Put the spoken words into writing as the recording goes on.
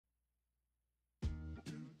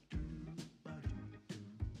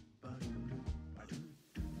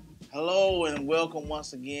Hello and welcome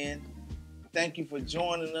once again. Thank you for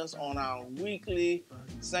joining us on our weekly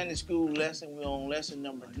Sunday school lesson. We're on lesson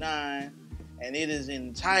number 9, and it is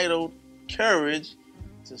entitled Courage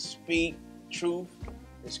to Speak Truth.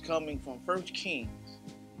 It's coming from 1 Kings,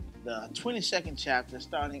 the 22nd chapter,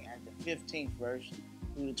 starting at the 15th verse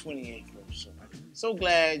through the 28th verse. So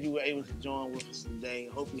glad you were able to join with us today.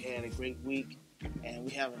 Hope you had a great week, and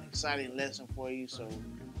we have an exciting lesson for you. So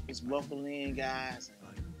just buckle in, guys, and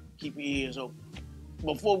keep your ears open.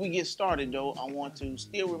 Before we get started, though, I want to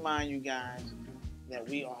still remind you guys that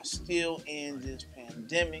we are still in this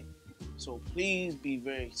pandemic. So please be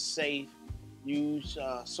very safe. Use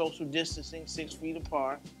social distancing, 6 feet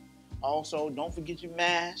apart. Also, don't forget your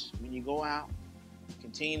mask when you go out.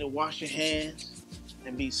 Continue to wash your hands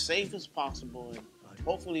and be safe as possible. And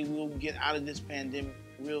hopefully we'll get out of this pandemic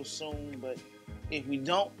real soon. But if we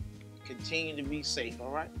don't, continue to be safe,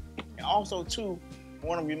 all right? And also, too, I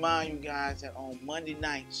want to remind you guys that on Monday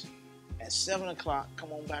nights at 7 o'clock,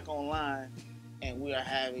 come on back online, and we are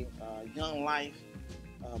having Young Life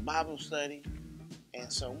Bible study.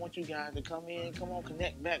 And so I want you guys to come in,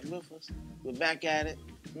 connect back with us. We're back at it.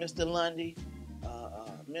 Mr. Lundy,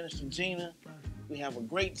 Minister Gina, we have a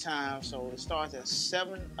great time. So it starts at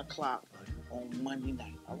 7 o'clock on Monday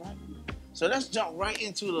night, all right? So let's jump right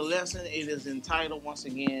into the lesson. It is entitled, once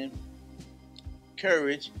again,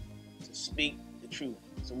 Courage to Speak Truth.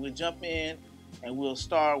 So we'll jump in and we'll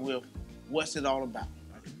start with what's it all about.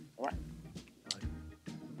 All right.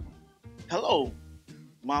 Hello,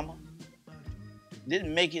 Mama.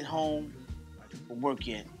 Didn't make it home from work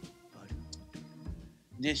yet,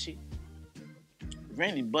 did she?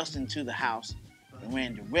 Randy busted into the house and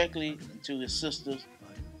ran directly into his sister's,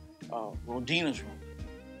 Rodina's room.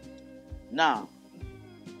 Now,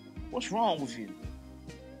 what's wrong with you?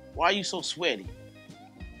 Why are you so sweaty?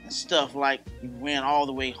 Stuff like you ran all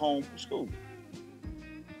the way home from school.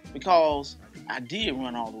 Because I did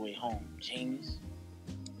run all the way home, genius.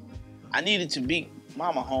 I needed to beat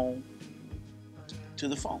Mama home to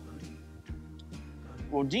the phone.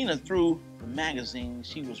 Rodina threw the magazine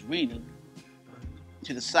she was reading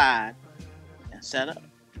to the side and sat up.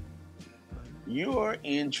 You're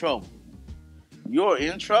in trouble. You're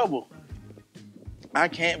in trouble. I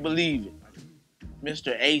can't believe it.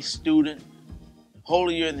 Mr. A student,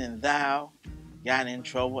 holier than thou, got in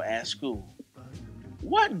trouble at school.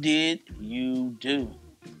 What did you do?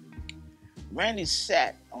 Randy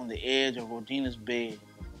sat on the edge of Rodina's bed.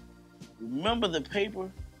 Remember the paper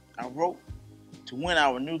I wrote to win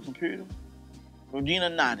our new computer?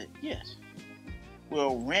 Rodina nodded, yes.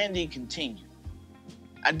 Well, Randy continued.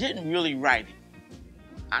 I didn't really write it.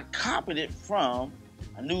 I copied it from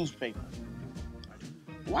a newspaper.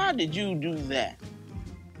 Why did you do that?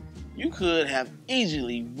 You could have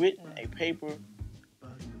easily written a paper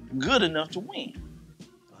good enough to win.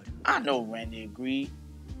 I know, Randy agreed,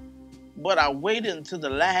 but I waited until the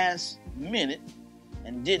last minute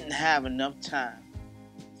and didn't have enough time,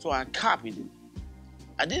 so I copied it.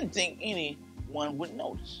 I didn't think anyone would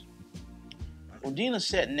notice. Rodina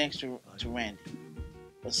sat next to Randy,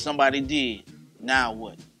 but somebody did. Now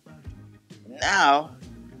what? Now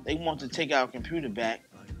they want to take our computer back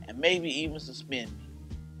and maybe even suspend me.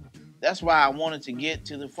 That's why I wanted to get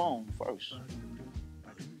to the phone first.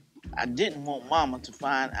 I didn't want Mama to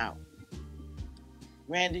find out.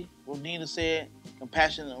 Randy, Rodina said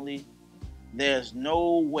compassionately, there's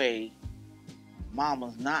no way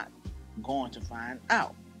Mama's not going to find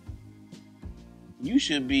out. You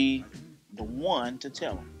should be the one to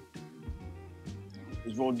tell her.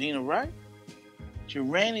 Is Rodina right? Should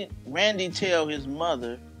Randy tell his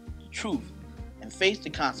mother the truth and face the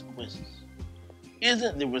consequences?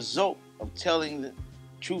 Isn't the result of telling the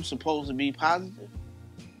truth supposed to be positive?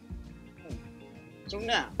 So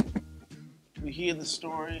now, we hear the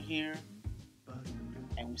story here,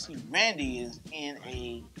 and we see Randy is in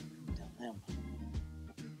a dilemma.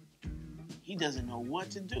 He doesn't know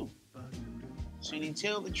what to do. Should he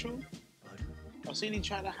tell the truth, or should he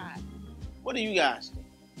try to hide it? What do you guys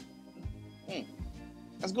think?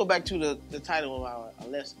 Let's go back to the title of our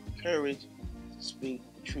lesson, Courage to Speak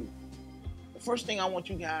the Truth. The first thing I want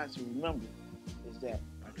you guys to remember is that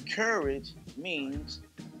courage means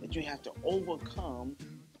that you have to overcome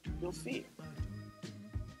your fear.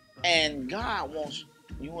 And God wants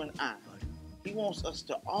you and I, He wants us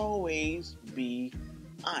to always be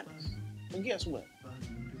honest. But guess what?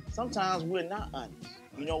 Sometimes we're not honest.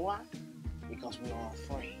 You know why? Because we are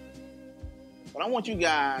afraid. But I want you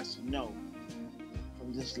guys to know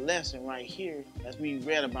from this lesson right here, as we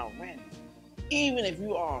read about Randy, even if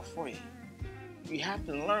you are afraid, you have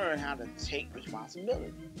to learn how to take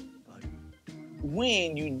responsibility.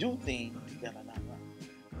 when you do things that are not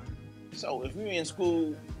right. So if you're in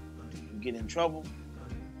school, you get in trouble,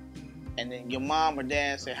 and then your mom or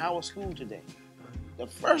dad say, "How was school today?" The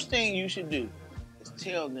first thing you should do is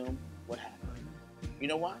tell them what happened. You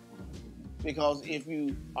know why? Because if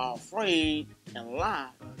you are afraid and lie,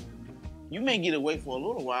 you may get away for a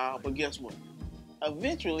little while, but guess what?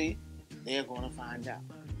 Eventually, they're going to find out.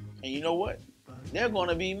 And you know what? They're going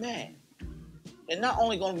to be mad. And not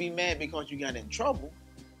only going to be mad because you got in trouble,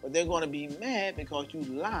 but they're going to be mad because you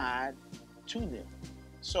lied to them.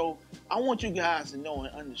 So I want you guys to know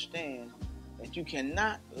and understand that you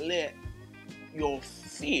cannot let your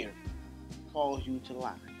fear cause you to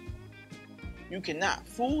lie. You cannot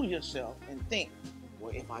fool yourself and think,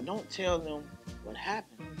 well, if I don't tell them what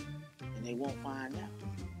happened, then they won't find out.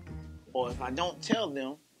 Or if I don't tell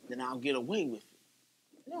them, then I'll get away with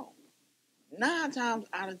it. No. 9 times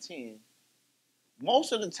out of 10,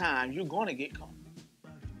 most of the time, you're going to get caught.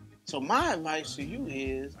 So my advice to you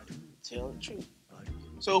is tell the truth.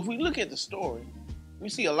 So if we look at the story, we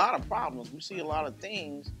see a lot of problems. We see a lot of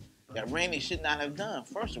things that Randy should not have done,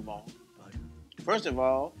 first of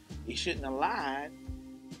all, he shouldn't have lied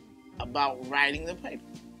about writing the paper.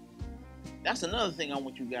 That's another thing I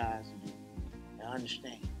want you guys to do and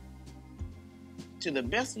understand. To the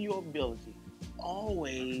best of your ability,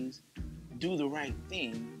 always do the right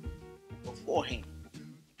thing beforehand.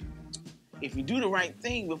 If you do the right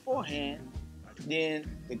thing beforehand,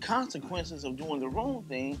 then the consequences of doing the wrong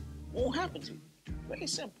thing won't happen to you. Very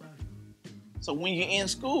simple. So when you're in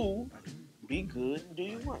school, be good and do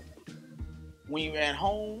your work. When you're at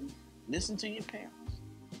home, listen to your parents.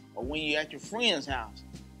 Or when you're at your friend's house,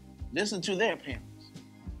 listen to their parents.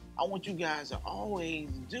 I want you guys to always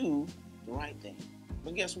do the right thing.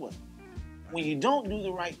 But guess what? When you don't do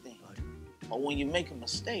the right thing, or when you make a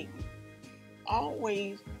mistake,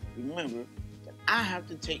 always remember that I have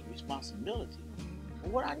to take responsibility for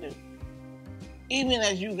what I do. Even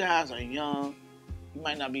as you guys are young, you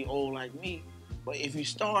might not be old like me, but if you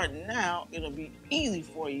start now, it'll be easy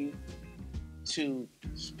for you to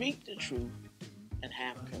speak the truth and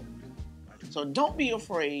have courage. So don't be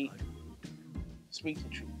afraid to speak the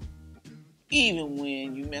truth, even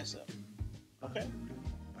when you mess up. Okay?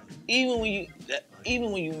 Even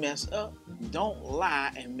when you mess up, don't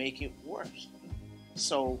lie and make it worse.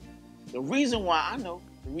 So the reason why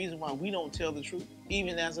we don't tell the truth,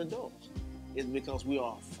 even as adults, is because we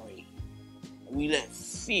are afraid. We let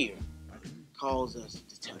fear cause us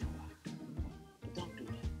to tell a lie. But don't do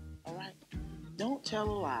that, all right? Don't tell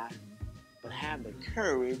a lie, but have the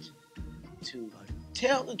courage to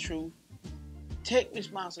tell the truth, take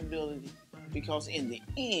responsibility, because in the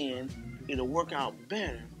end, it'll work out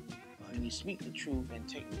better when you speak the truth and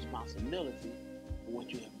take responsibility for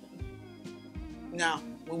what you have done. Now,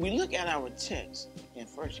 when we look at our text in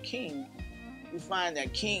 1 Kings, we find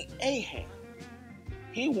that King Ahab,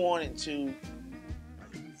 he wanted to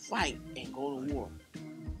fight and go to war.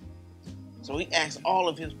 So he asked all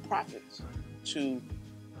of his prophets to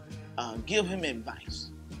give him advice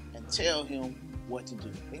and tell him what to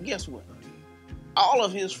do. And guess what? All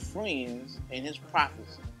of his friends and his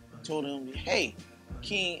prophets told him, hey,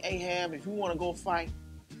 King Ahab, if you want to go fight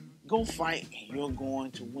and you're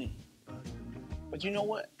going to win. But you know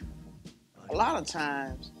what? A lot of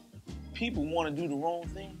times, people want to do the wrong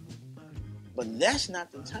thing, but that's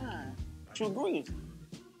not the time to agree with you.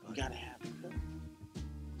 You got to have the truth.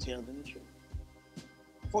 Tell them the truth.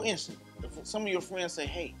 For instance, if some of your friends say,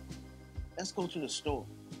 hey, let's go to the store,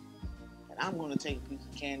 and I'm going to take a piece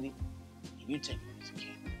of candy, and you take a piece of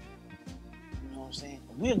candy. You know what I'm saying?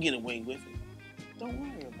 We'll get away with it. Don't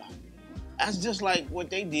worry about it. That's just like what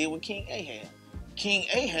they did with King Ahab. King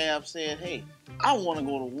Ahab said, hey, I want to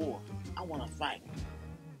go to war. I want to fight.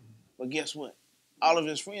 But guess what? All of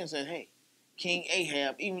his friends said, hey, King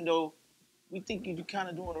Ahab, even though we think you're kind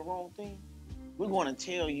of doing the wrong thing, we're going to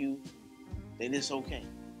tell you that it's okay.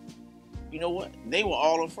 You know what? They were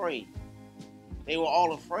all afraid. They were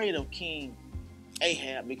all afraid of King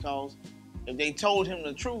Ahab because if they told him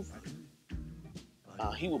the truth,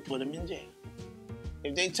 he would put him in jail.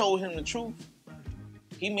 If they told him the truth,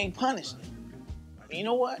 he may punish them. And you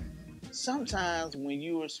know what? Sometimes when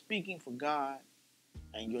you are speaking for God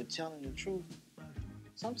and you're telling the truth,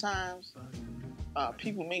 sometimes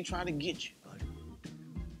people may try to get you.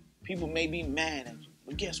 People may be mad at you.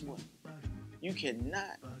 But guess what? You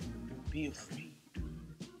cannot be afraid.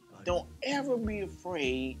 Don't ever be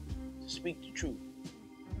afraid to speak the truth.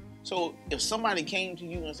 So if somebody came to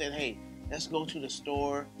you and said, hey, let's go to the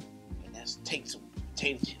store and let's take some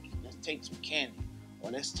potato chips, let's take some candy,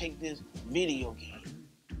 or let's take this video game,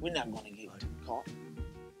 we're not going to get caught.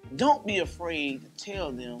 Don't be afraid to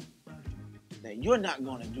tell them that you're not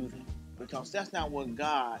going to do that, because that's not what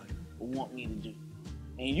God would want me to do.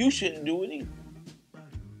 And you shouldn't do it either.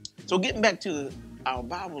 So getting back to our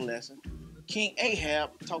Bible lesson, King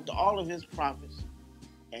Ahab talked to all of his prophets,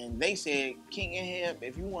 and they said, King Ahab,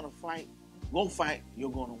 if you want to fight, go fight,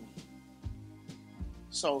 you're going to win.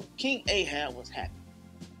 So King Ahab was happy.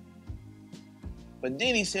 But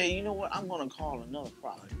then he said, you know what, I'm going to call another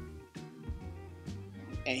prophet.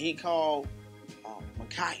 And he called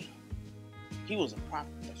Micaiah. He was a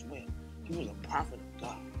prophet as well. He was a prophet of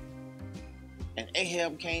God. And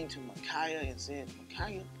Ahab came to Micaiah and said,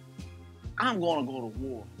 Micaiah, I'm going to go to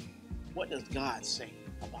war. What does God say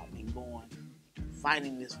about me going,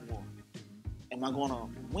 fighting this war? Am I going to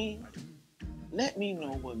win? Let me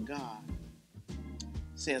know what God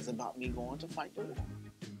says about me going to fight the war.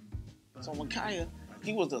 So Micaiah,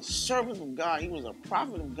 he was a servant of God. He was a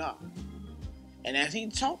prophet of God. And as he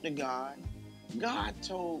talked to God, God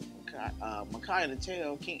told Micaiah to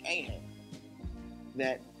tell King Ahab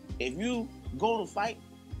that if you go to fight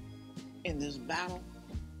in this battle,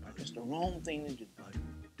 it's the wrong thing to do.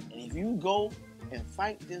 And if you go and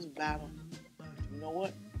fight this battle, you know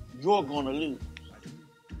what? You're going to lose.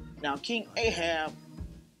 Now, King Ahab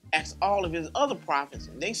asked all of his other prophets,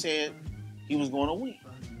 and they said he was going to win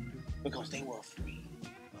because they were afraid.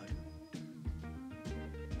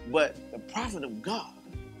 But the prophet of God,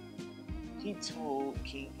 he told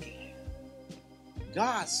King Ahab,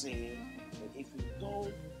 God said that if you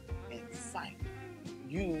go and fight,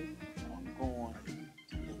 you are going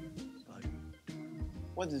to lose.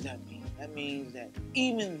 What does that mean? That means that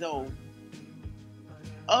even though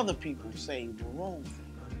other people say the wrong thing,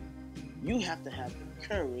 you have to have the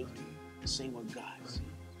courage to say what God says.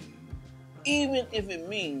 Even if it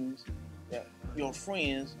means that your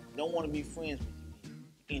friends don't want to be friends with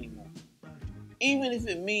you anymore. Even if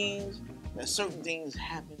it means that certain things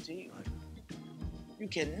happen to you. You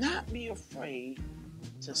cannot be afraid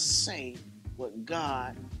to say what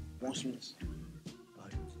God wants you to say.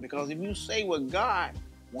 Because if you say what God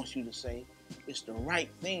wants you to say, it's the right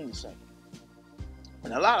thing to say.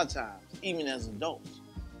 And a lot of times, even as adults,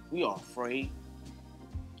 we are afraid.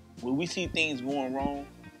 When we see things going wrong,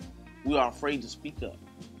 we are afraid to speak up.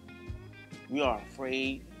 We are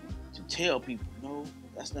afraid to tell people, no,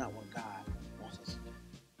 that's not what God wants us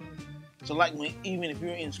to do. So like even if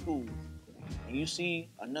you're in school and you see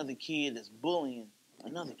another kid that's bullying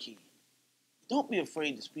another kid, don't be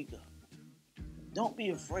afraid to speak up. Don't be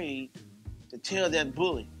afraid to tell that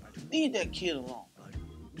bully, leave that kid alone.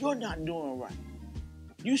 You're not doing right.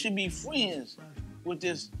 You should be friends with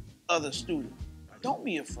this other student. Don't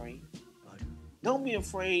be afraid. Don't be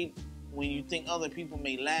afraid when you think other people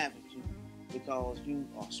may laugh at you because you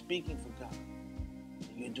are speaking for God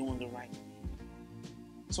and you're doing the right thing.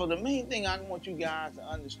 So the main thing I want you guys to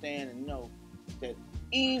understand and know that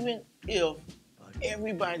even if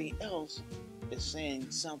everybody else is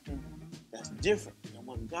saying something that's different than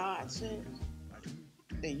what God says,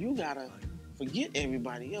 then you gotta forget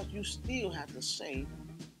everybody else. You still have to say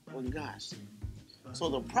what God said. So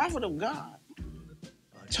the prophet of God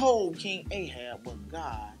told King Ahab what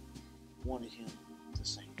God wanted him to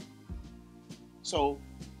say. So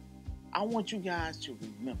I want you guys to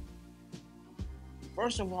remember,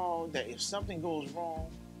 first of all, that if something goes wrong,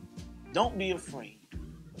 don't be afraid,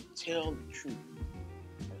 but tell the truth.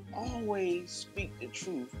 Always speak the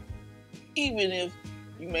truth, even if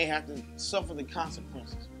you may have to suffer the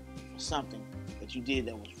consequences for something that you did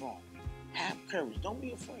that was wrong. Have courage. Don't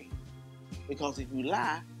be afraid. Because if you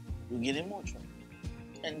lie, you'll get in more trouble.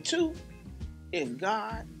 And two, if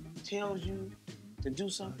God tells you to do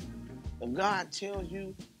something, if God tells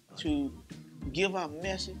you to give a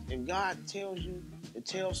message, if God tells you to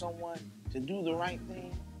tell someone to do the right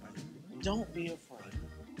thing, don't be afraid.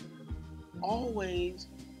 Always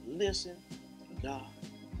listen to God.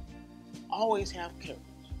 Always have courage.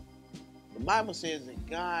 The Bible says that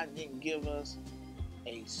God didn't give us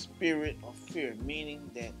a spirit of fear, meaning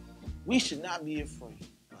that we should not be afraid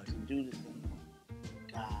to do the thing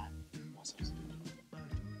God wants us to do.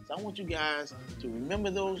 So I want you guys to remember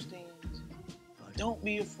those things. Don't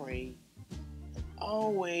be afraid. And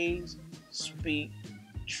always speak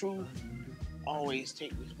truth. Always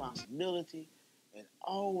take responsibility. And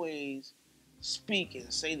always speak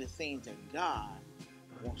and say the things that God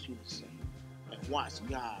wants you to say. And watch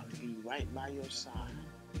God be right by your side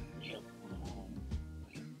and help you along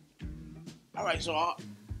the way. All right, so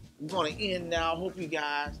I'm going to end now. Hope you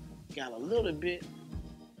guys got a little bit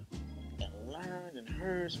and learned and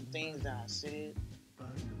heard some things that I said.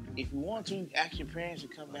 If you want to, ask your parents to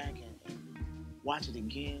come back and watch it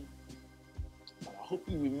again. But I hope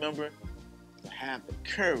you remember to have the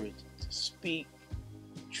courage to speak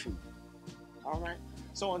the truth. All right?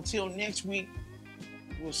 So until next week,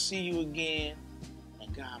 we'll see you again.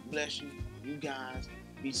 And God bless you. You guys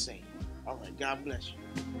be safe. All right. God bless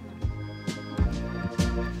you.